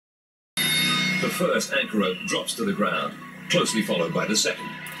The first anchor rope drops to the ground, closely followed by the second.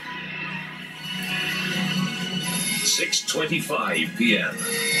 6:25 p.m.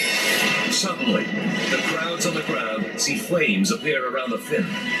 Suddenly, the crowds on the ground see flames appear around the fin.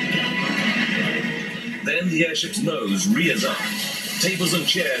 Then the airship's nose rears up. Tables and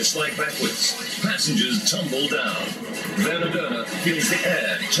chairs slide backwards. Passengers tumble down. Werner feels the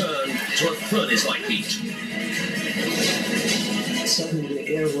air turn to a furnace-like heat. Suddenly the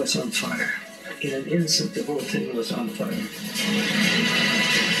air was on fire. In an instant, the whole thing was on fire.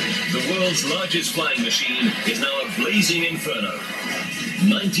 The world's largest flying machine is now a blazing inferno.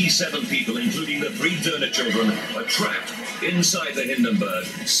 97 people, including the 3 Dörner children, are trapped inside the Hindenburg,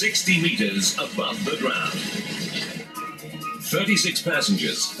 60 meters above the ground. 36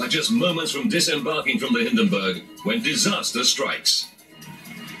 passengers are just moments from disembarking from the Hindenburg when disaster strikes.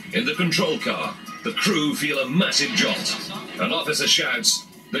 In the control car, the crew feel a massive jolt. An officer shouts,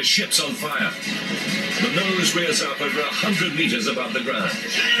 "The ship's on fire." The nose rears up over 100 meters above the ground.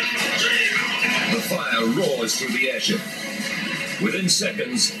 The fire roars through the airship. Within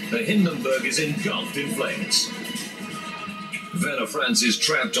seconds, the Hindenburg is engulfed in flames. Werner Franz is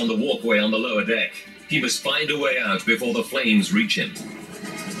trapped on the walkway on the lower deck. He must find a way out before the flames reach him.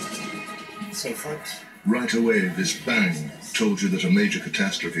 Right away, this bang told you that a major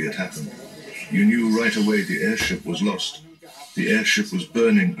catastrophe had happened. You knew right away the airship was lost. The airship was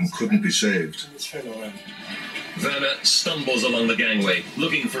burning and couldn't be saved. Werner stumbles along the gangway,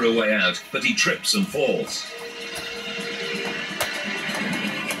 looking for a way out, but he trips and falls.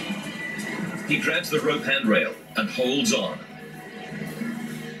 He grabs the rope handrail and holds on.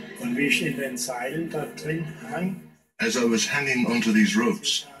 As I was hanging onto these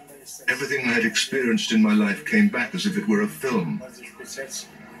ropes, everything I had experienced in my life came back as if it were a film.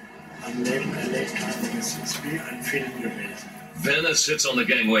 Werner sits on the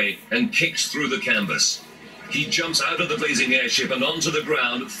gangway and kicks through the canvas. He jumps out of the blazing airship and onto the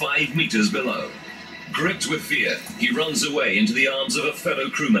ground 5 meters below. Gripped with fear, he runs away into the arms of a fellow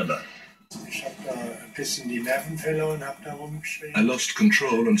crew member. I lost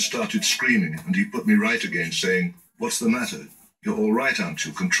control and started screaming, and he put me right again, saying, "What's the matter? You're all right, aren't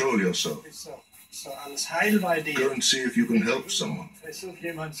you? Control yourself. Go and see if you can help someone."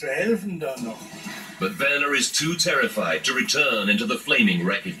 But Werner is too terrified to return into the flaming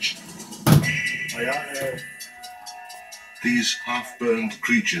wreckage. These half-burned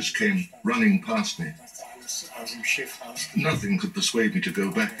creatures came running past me. Nothing could persuade me to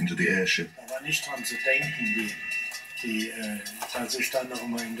go back into the airship.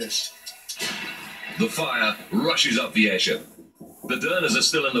 The fire rushes up the airship. The Dörners are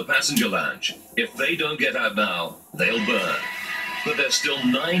still in the passenger lounge. If they don't get out now, they'll burn. But they're still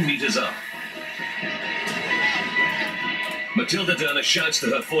 9 meters up. Matilda Dörner shouts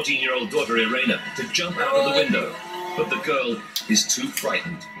to her 14-year-old daughter Irena to jump out of the window, but the girl is too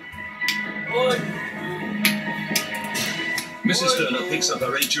frightened. Mrs. Dörner picks up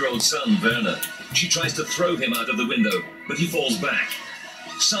her 8-year-old son, Werner. She tries to throw him out of the window, but he falls back.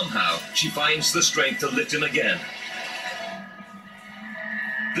 Somehow, she finds the strength to lift him again.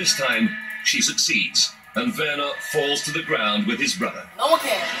 This time, she succeeds, and Werner falls to the ground with his brother.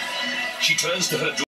 Okay. She turns to her daughter.